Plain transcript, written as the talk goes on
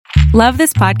Love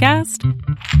this podcast?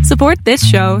 Support this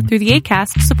show through the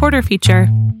Acast supporter feature.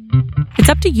 It's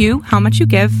up to you how much you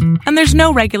give, and there's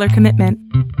no regular commitment.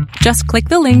 Just click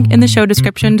the link in the show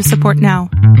description to support now.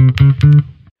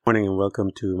 Morning and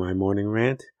welcome to my morning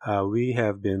rant. We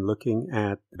have been looking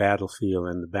at the battlefield,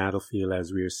 and the battlefield,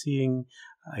 as we are seeing,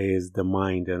 is the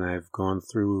mind. And I've gone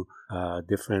through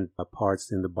different parts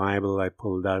in the Bible. I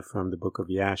pulled out from the book of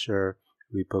Yashar.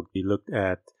 We looked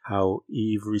at how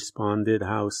Eve responded,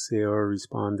 how Sarah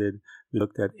responded. We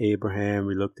looked at Abraham.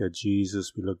 We looked at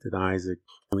Jesus. We looked at Isaac.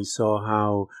 And we saw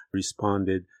how he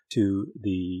responded to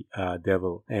the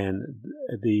devil. And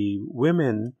the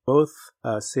women, both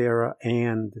Sarah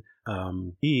and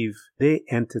Eve, they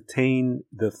entertained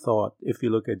the thought. If you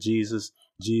look at Jesus,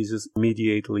 Jesus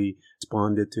immediately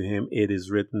responded to him. It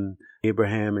is written.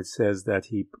 Abraham, it says that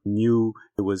he knew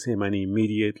it was him, and he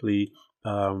immediately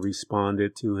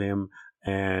responded to him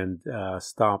and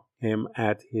stopped him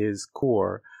at his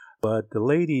core. But the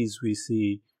ladies, we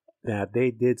see that they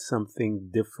did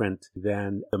something different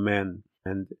than the men.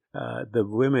 And the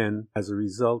women, as a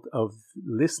result of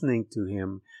listening to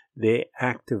him, they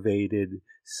activated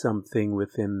something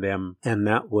within them, and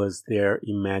that was their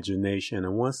imagination.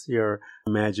 And once your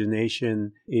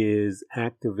imagination is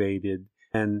activated,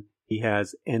 and he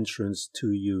has entrance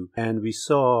to you. And we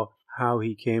saw how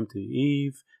he came to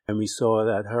Eve, and we saw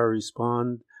that her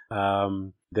respond,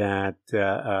 that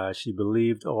she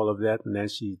believed all of that, and then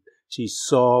she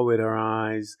saw with her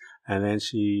eyes, and then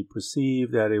she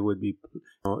perceived that it would be,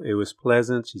 it was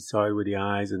pleasant. She saw it with the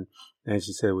eyes, and then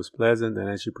she said it was pleasant, and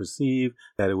then she perceived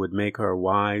that it would make her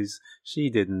wise. She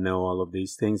didn't know all of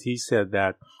these things. He said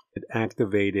that it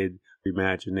activated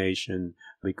imagination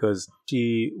because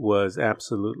she was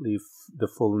absolutely the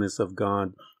fullness of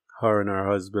God. Her and her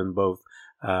husband both,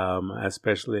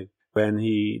 especially when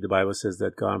the Bible says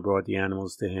that God brought the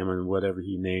animals to him and whatever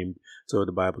he named. So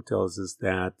the Bible tells us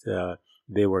that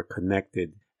they were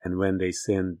connected, and when they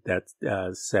sinned, that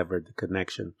severed the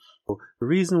connection. So the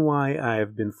reason why I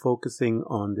have been focusing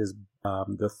on this,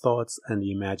 the thoughts and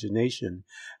the imagination,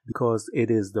 because it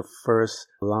is the first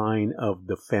line of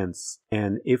defense.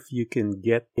 And if you can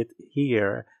get it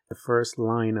here, the first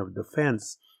line of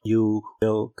defense, you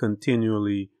will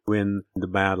continually win the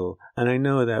battle. And I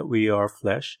know that we are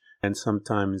flesh, and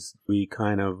sometimes we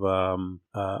kind of,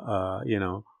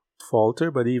 falter.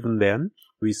 But even then,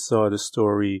 we saw the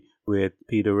story with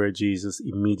Peter where Jesus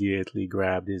immediately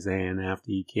grabbed his hand after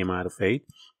he came out of faith.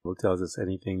 The Bible tells us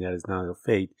anything that is not of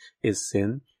faith is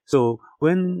sin. So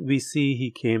when we see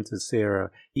he came to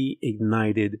Sarah, he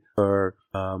ignited her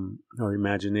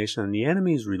imagination. And the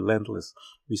enemy is relentless.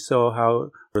 We saw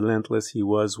how relentless he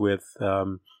was with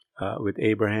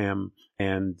Abraham,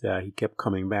 and he kept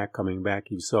coming back.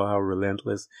 You saw how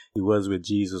relentless he was with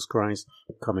Jesus Christ,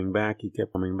 coming back. He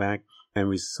kept coming back. And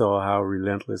we saw how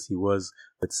relentless he was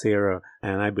with Sarah.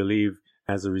 And I believe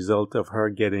as a result of her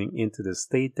getting into the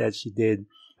state that she did,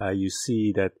 you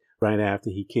see that right after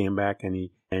he came back and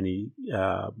he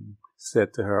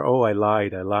said to her, "Oh, I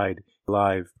lied,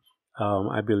 live."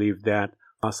 I believe that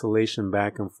oscillation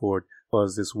back and forth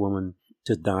caused this woman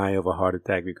to die of a heart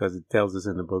attack, because it tells us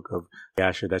in the book of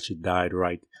Yashar that she died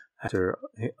right after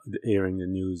hearing the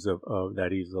news of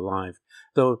that he's alive.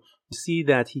 So you see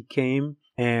that he came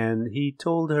and he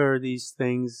told her these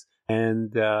things,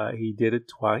 and he did it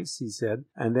twice, he said.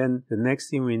 And then the next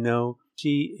thing we know,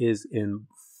 she is in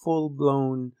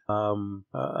full-blown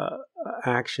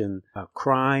action,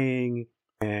 crying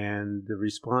and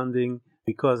responding,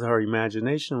 because her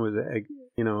imagination was,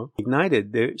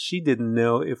 ignited. She didn't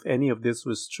know if any of this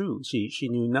was true. She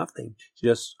knew nothing. She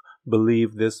just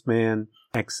believed this man,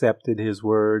 accepted his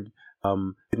word,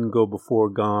 didn't go before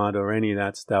God or any of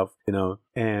that stuff,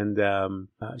 and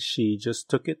she just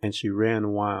took it and she ran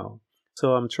wild.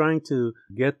 So I'm trying to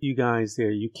get you guys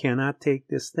there. You cannot take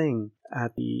this thing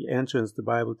at the entrance. The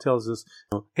Bible tells us,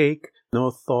 take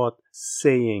no thought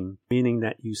saying, meaning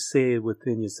that you say it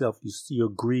within yourself. You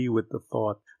agree with the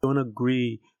thought. Don't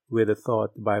agree with a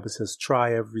thought. The Bible says,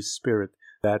 try every spirit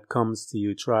that comes to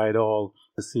you. Try it all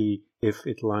to see if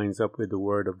it lines up with the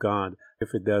word of God.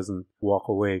 If it doesn't, walk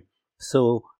away.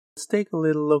 So let's take a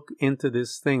little look into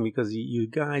this thing, because you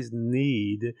guys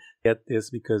need to get this,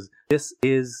 because this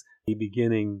is the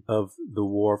beginning of the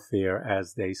warfare,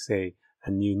 as they say,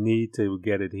 and you need to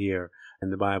get it here.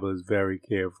 And the Bible is very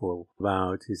careful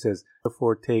about it. He says,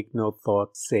 therefore take no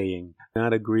thought saying.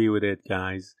 Not agree with it,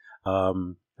 guys.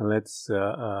 Let's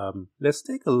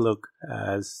take a look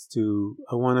as to,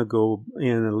 I want to go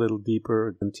in a little deeper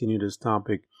and continue this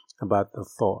topic about the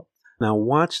thought. Now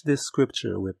watch this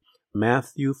scripture with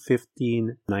Matthew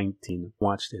 15:19.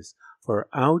 Watch this. For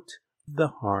out the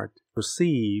heart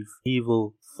perceive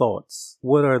evil thoughts.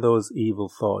 What are those evil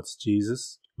thoughts,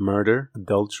 Jesus? Murder,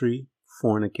 adultery,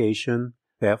 fornication,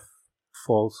 theft,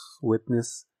 false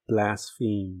witness,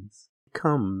 blasphemies. It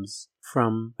comes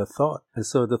from the thought. And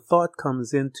so the thought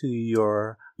comes into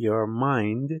your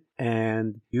mind,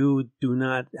 and you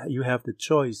have the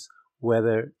choice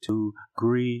whether to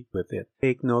agree with it.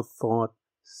 Take no thought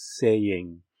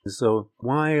saying. So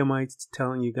why am I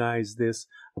telling you guys this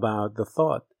about the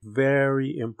thought?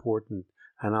 Very important.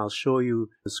 And I'll show you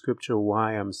the scripture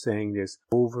why I'm saying this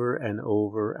over and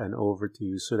over and over to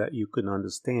you so that you can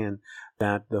understand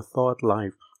that the thought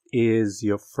life is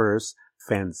your first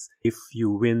fence. If you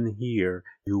win here,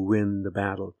 you win the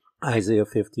battle. Isaiah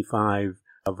 55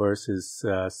 verses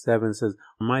 7 says,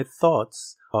 "My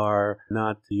thoughts are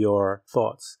not your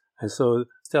thoughts." And so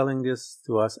it's telling this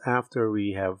to us after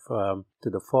we have to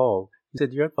the fall. He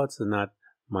said, "Your thoughts are not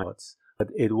my thoughts." But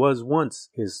it was once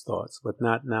his thoughts, but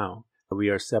not now. We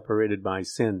are separated by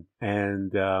sin.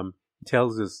 And he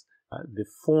tells us the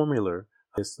formula of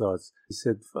his thoughts. He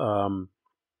said, and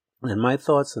my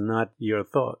thoughts are not your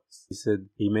thoughts. He said,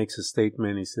 he makes a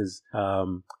statement. He says,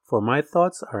 for my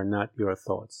thoughts are not your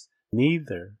thoughts,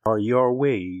 neither are your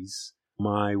ways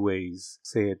my ways,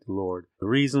 saith the Lord. The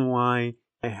reason why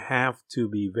I have to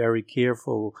be very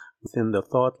careful within the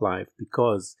thought life,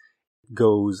 because it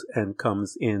goes and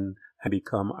comes in and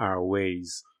become our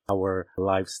ways, our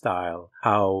lifestyle,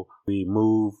 how we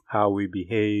move, how we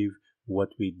behave,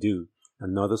 what we do.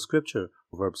 Another scripture,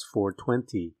 Proverbs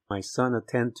 4:20, "My son,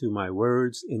 attend to my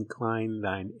words, incline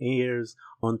thine ears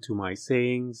unto my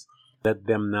sayings. Let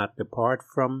them not depart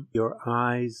from your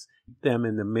eyes, keep them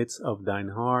in the midst of thine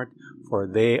heart, for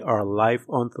they are life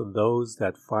unto those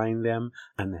that find them,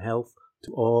 and health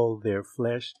to all their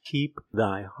flesh. Keep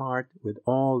thy heart with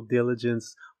all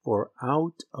diligence, for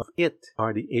out of it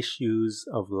are the issues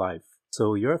of life."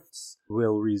 So your thoughts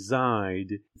will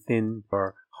reside within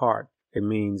your heart. It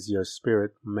means your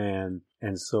spirit man.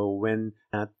 And so when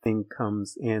that thing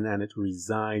comes in and it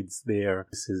resides there,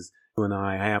 this is you and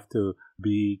I have to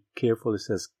be careful. It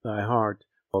says, thy heart,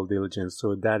 all diligence.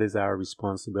 So that is our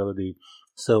responsibility.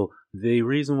 So the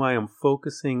reason why I'm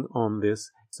focusing on this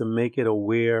is to make you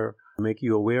aware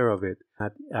of it,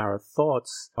 that our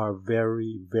thoughts are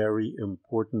very, very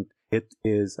important. It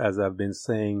is, as I've been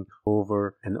saying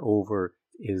over and over,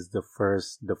 is the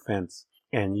first defense.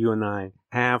 And you and I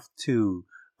have to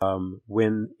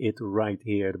win it right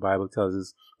here. The Bible tells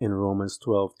us in Romans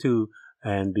 12:2,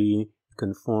 and be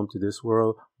conformed to this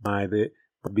world,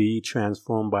 be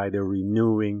transformed by the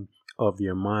renewing of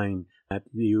your mind, that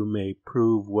you may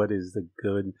prove what is the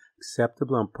good,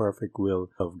 acceptable, and perfect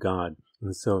will of God.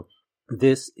 And so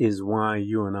this is why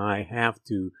you and I have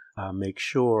to make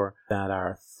sure that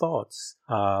our thoughts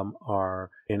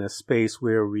are in a space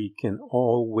where we can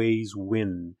always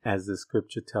win. As the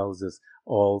scripture tells us,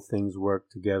 all things work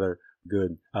together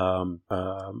good.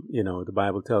 The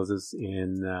Bible tells us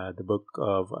in the book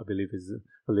of, I believe it's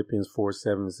Philippians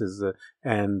 4:7, says,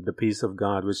 and the peace of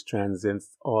God, which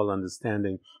transcends all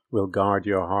understanding, will guard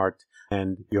your heart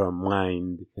and your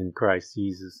mind in Christ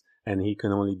Jesus. And he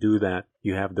can only do that.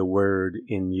 You have the word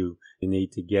in you. You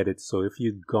need to get it. So if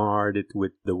you guard it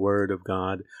with the word of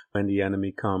God, when the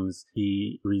enemy comes,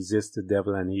 he resists the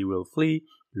devil and he will flee.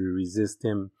 You resist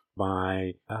him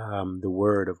by the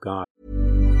word of God.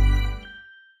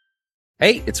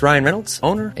 Hey, it's Ryan Reynolds,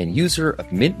 owner and user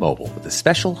of Mint Mobile, with a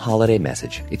special holiday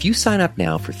message. If you sign up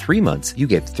now for 3 months, you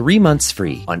get 3 months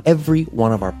free on every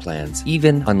one of our plans,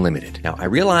 even unlimited. Now, I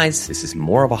realize this is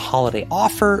more of a holiday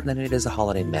offer than it is a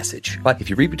holiday message. But if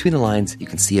you read between the lines, you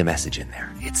can see a message in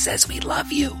there. It says we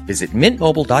love you. Visit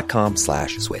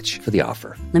mintmobile.com/switch for the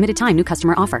offer. Limited time new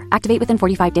customer offer. Activate within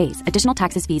 45 days. Additional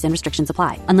taxes, fees, and restrictions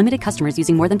apply. Unlimited customers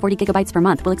using more than 40 gigabytes per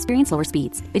month will experience slower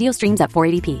speeds. Video streams at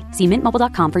 480p. See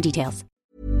mintmobile.com for details.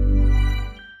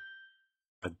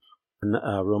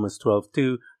 Romans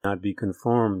 12:2, not be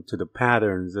conformed to the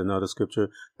patterns, another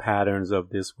scripture, patterns of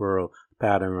this world,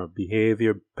 pattern of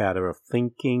behavior, pattern of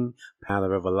thinking,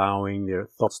 pattern of allowing their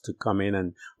thoughts to come in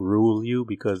and rule you,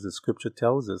 because the scripture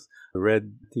tells us. I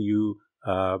read to you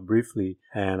briefly,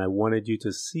 and I wanted you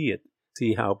to see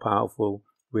how powerful,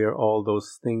 where all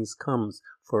those things comes.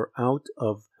 For out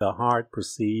of the heart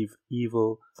perceive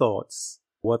evil thoughts.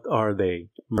 What are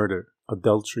they? Murder,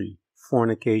 adultery,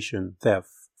 fornication, theft,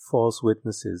 false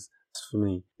witnesses,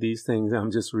 blasphemy. These things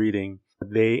I'm just reading,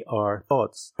 they are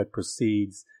thoughts that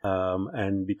proceeds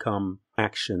and become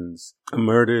actions.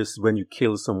 Murder is when you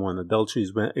kill someone. Adultery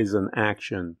is an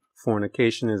action.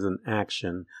 Fornication is an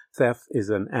action. Theft is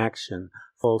an action.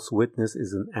 False witness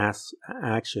is an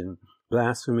action.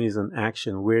 Blasphemy is an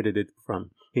action. Where did it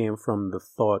from? came from the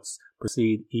thoughts,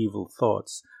 proceed evil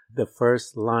thoughts. The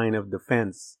first line of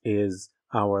defense is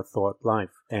our thought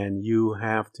life, and you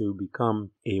have to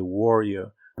become a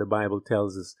warrior. The Bible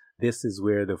tells us this is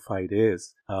where the fight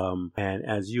is. And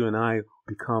as you and I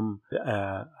become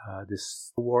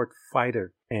this stalwart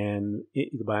fighter, and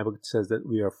the Bible says that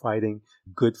we are fighting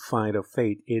good fight of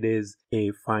faith. It is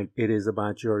a fight. It is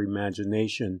about your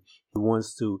imagination. He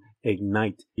wants to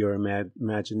ignite your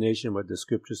imagination, but the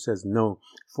scripture says no.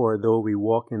 For though we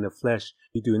walk in the flesh,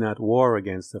 we do not war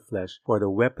against the flesh. For the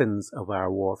weapons of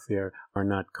our warfare are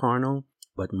not carnal,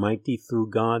 but mighty through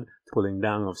God, pulling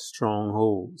down of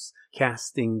strongholds,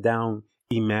 casting down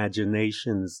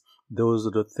imaginations. Those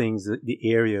are the things, the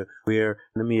area where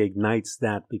the enemy ignites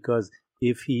that, because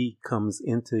if he comes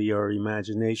into your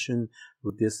imagination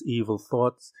with this evil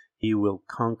thoughts, he will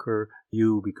conquer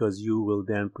you, because you will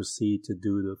then proceed to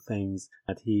do the things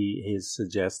that he has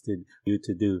suggested you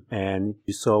to do. And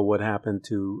you saw what happened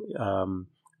to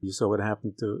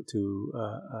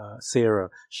Sarah.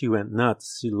 She went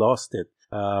nuts. She lost it.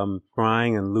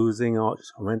 Crying and losing all,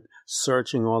 went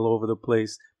searching all over the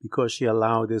place because she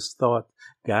allowed this thought,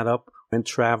 got up, went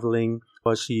traveling,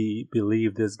 but she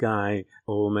believed this guy,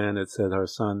 old man that said her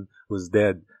son was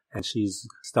dead. And she's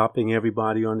stopping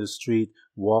everybody on the street,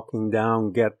 walking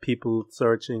down, get people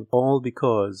searching, all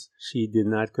because she did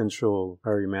not control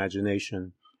her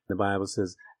imagination. The Bible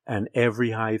says, and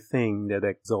every high thing that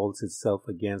exalts itself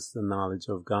against the knowledge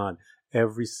of God,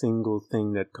 every single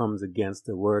thing that comes against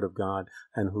the word of God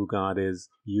and who God is,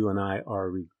 you and I are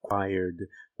required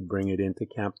to bring it into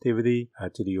captivity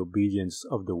to the obedience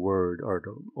of the word, or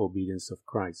the obedience of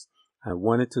Christ. I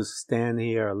wanted to stand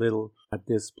here a little at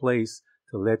this place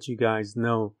to let you guys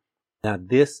know that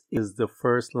this is the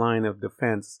first line of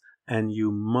defense, and you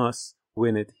must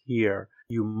win it here.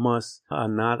 You must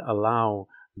not allow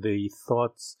the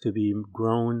thoughts to be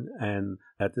grown, and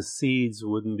that the seeds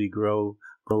wouldn't be grow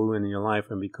in your life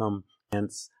and become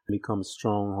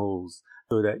strongholds,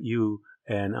 so that you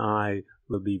and I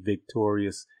will be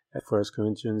victorious. At 1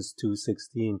 Corinthians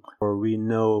 2:16, for we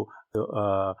know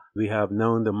we have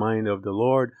known the mind of the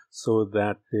Lord, so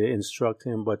that they instruct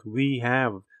him. But we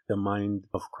have the mind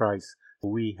of Christ.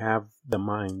 We have the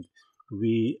mind.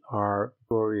 We are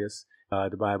glorious.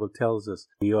 The Bible tells us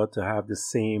we ought to have the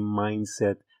same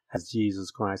mindset as Jesus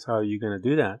Christ. How are you going to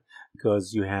do that?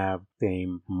 Because you have the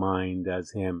same mind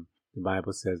as him. The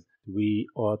Bible says we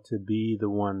ought to be the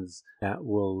ones that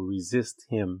will resist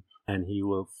him, and he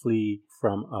will flee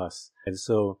from us. And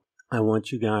so I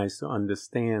want you guys to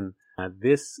understand that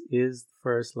this is the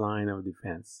first line of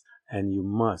defense, and you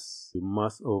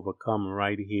must overcome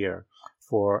right here.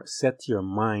 For set your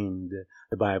mind,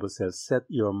 the Bible says, set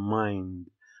your mind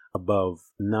above,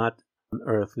 not on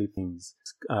earthly things.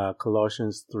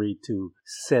 Colossians 3:2,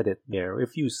 set it there.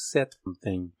 If you set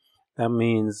something, that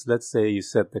means, let's say you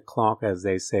set the clock, as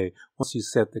they say. Once you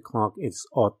set the clock, it's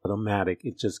automatic.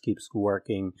 It just keeps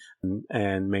working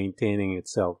and maintaining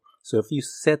itself. So if you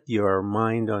set your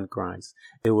mind on Christ,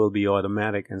 it will be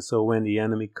automatic. And so when the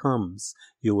enemy comes,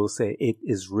 you will say, it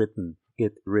is written,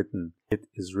 it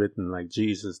is written, like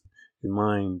Jesus'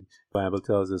 mind. The Bible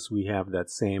tells us we have that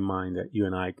same mind that you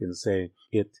and I can say,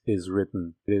 it is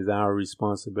written. It is our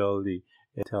responsibility.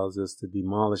 It tells us to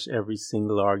demolish every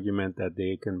single argument that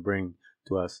they can bring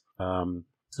to us.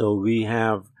 So we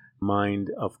have mind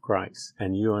of Christ,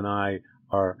 and you and I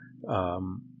are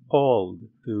called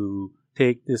to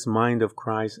take this mind of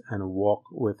Christ and walk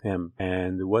with him.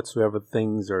 And whatsoever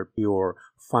things are pure,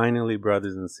 finally,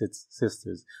 brothers and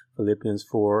sisters, Philippians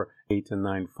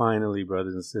 4:8-9, finally,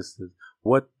 brothers and sisters,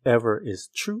 whatever is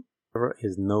true, whatever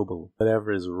is noble,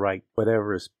 whatever is right,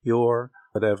 whatever is pure,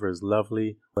 whatever is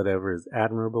lovely, whatever is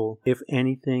admirable, if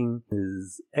anything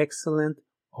is excellent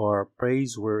or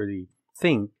praiseworthy,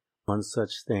 think on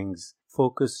such things.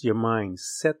 Focus your minds,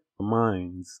 set your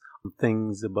minds on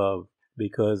things above,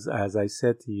 because as I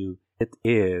said to you, it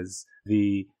is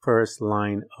the first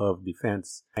line of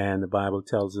defense. And the Bible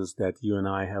tells us that you and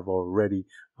I have already,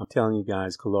 I'm telling you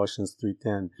guys, Colossians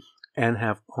 3:10, and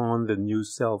have on the new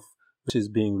self, which is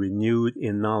being renewed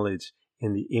in knowledge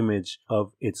in the image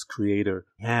of its creator.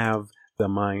 Have the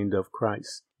mind of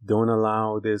Christ. Don't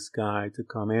allow this guy to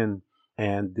come in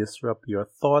and disrupt your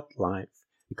thought life,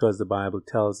 because the Bible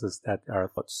tells us that our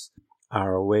thoughts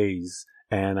are our ways.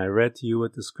 And I read to you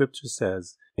what the scripture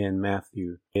says in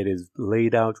Matthew. It is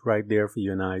laid out right there for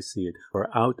you and I see it.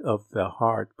 For out of the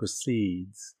heart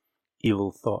proceeds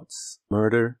evil thoughts,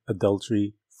 murder,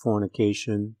 adultery,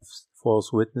 fornication,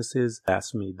 false witnesses,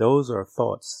 blasphemy. Those are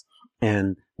thoughts.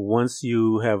 And once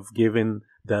you have given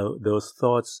those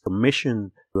thoughts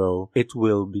permission to grow, it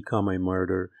will become a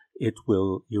murder. you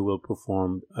will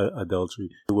perform adultery,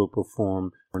 you will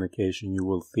perform fornication, you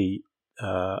will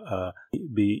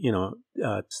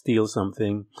steal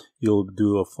something, you'll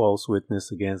do a false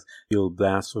witness against, you'll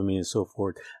blaspheme and so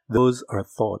forth. Those are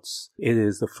thoughts. It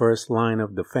is the first line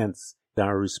of defense.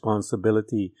 Our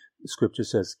responsibility, Scripture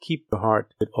says, keep your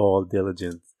heart with all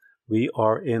diligence. We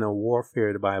are in a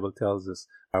warfare, the Bible tells us.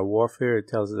 Our warfare, it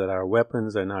tells us that our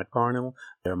weapons are not carnal,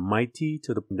 they're mighty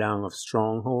to the down of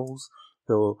strongholds.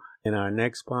 So in our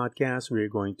next podcast, we're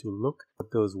going to look at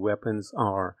what those weapons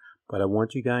are. But I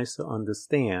want you guys to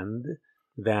understand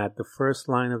that the first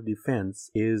line of defense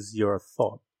is your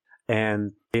thought.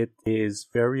 And it is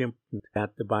very important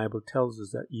that the Bible tells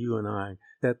us that you and I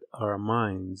set our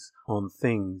minds on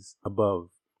things above.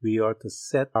 We are to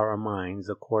set our minds,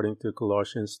 according to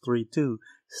Colossians 3:2,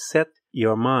 set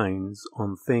your minds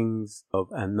on things of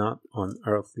and not on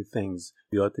earthly things.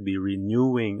 We ought to be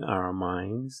renewing our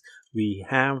minds. We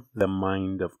have the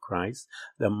mind of Christ.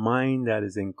 The mind that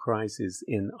is in Christ is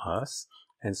in us.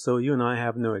 And so you and I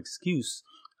have no excuse.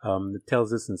 It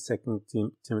tells us in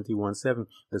 2 Timothy 1:7,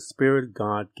 the Spirit of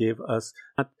God give us,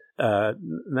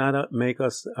 not make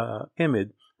us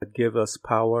timid, but give us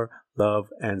power,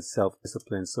 love, and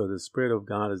self-discipline. So the Spirit of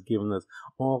God has given us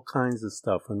all kinds of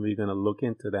stuff, and we're going to look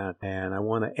into that. And I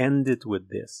want to end it with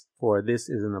this, for this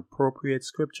is an appropriate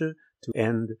scripture to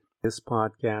end this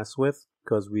podcast with,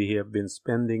 because we have been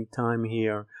spending time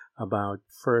here about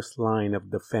first line of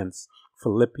defense,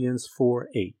 Philippians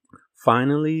 4:8.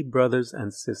 Finally, brothers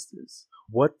and sisters,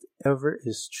 whatever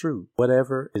is true,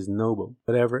 whatever is noble,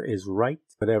 whatever is right,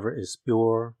 whatever is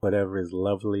pure, whatever is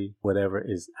lovely, whatever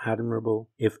is admirable,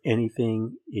 if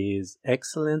anything is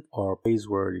excellent or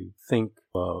praiseworthy, think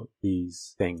about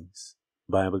these things.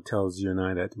 The Bible tells you and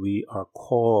I that we are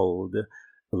called to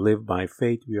live by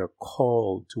faith. We are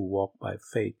called to walk by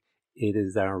faith. It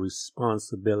is our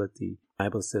responsibility. The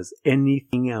Bible says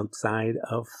anything outside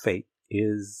of faith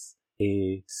is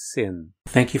a sin.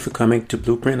 Thank you for coming to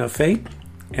Blueprint of Faith.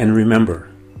 And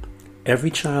remember, every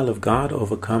child of God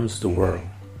overcomes the world.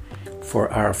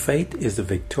 For our faith is the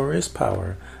victorious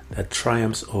power that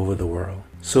triumphs over the world.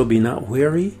 So be not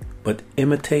weary, but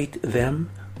imitate them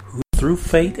who through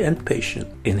faith and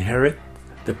patience inherit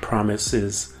the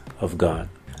promises of God.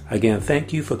 Again,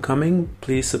 thank you for coming.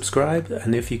 Please subscribe,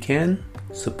 and if you can,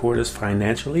 support us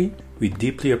financially. We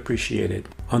deeply appreciate it.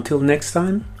 Until next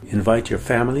time, invite your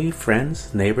family,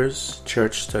 friends, neighbors,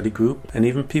 church study group, and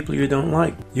even people you don't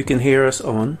like. You can hear us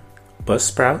on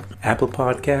Buzzsprout, Apple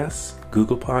Podcasts,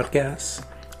 Google Podcasts,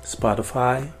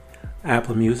 Spotify,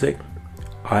 Apple Music,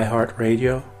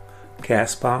 iHeartRadio,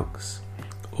 Castbox,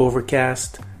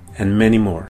 Overcast, and many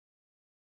more.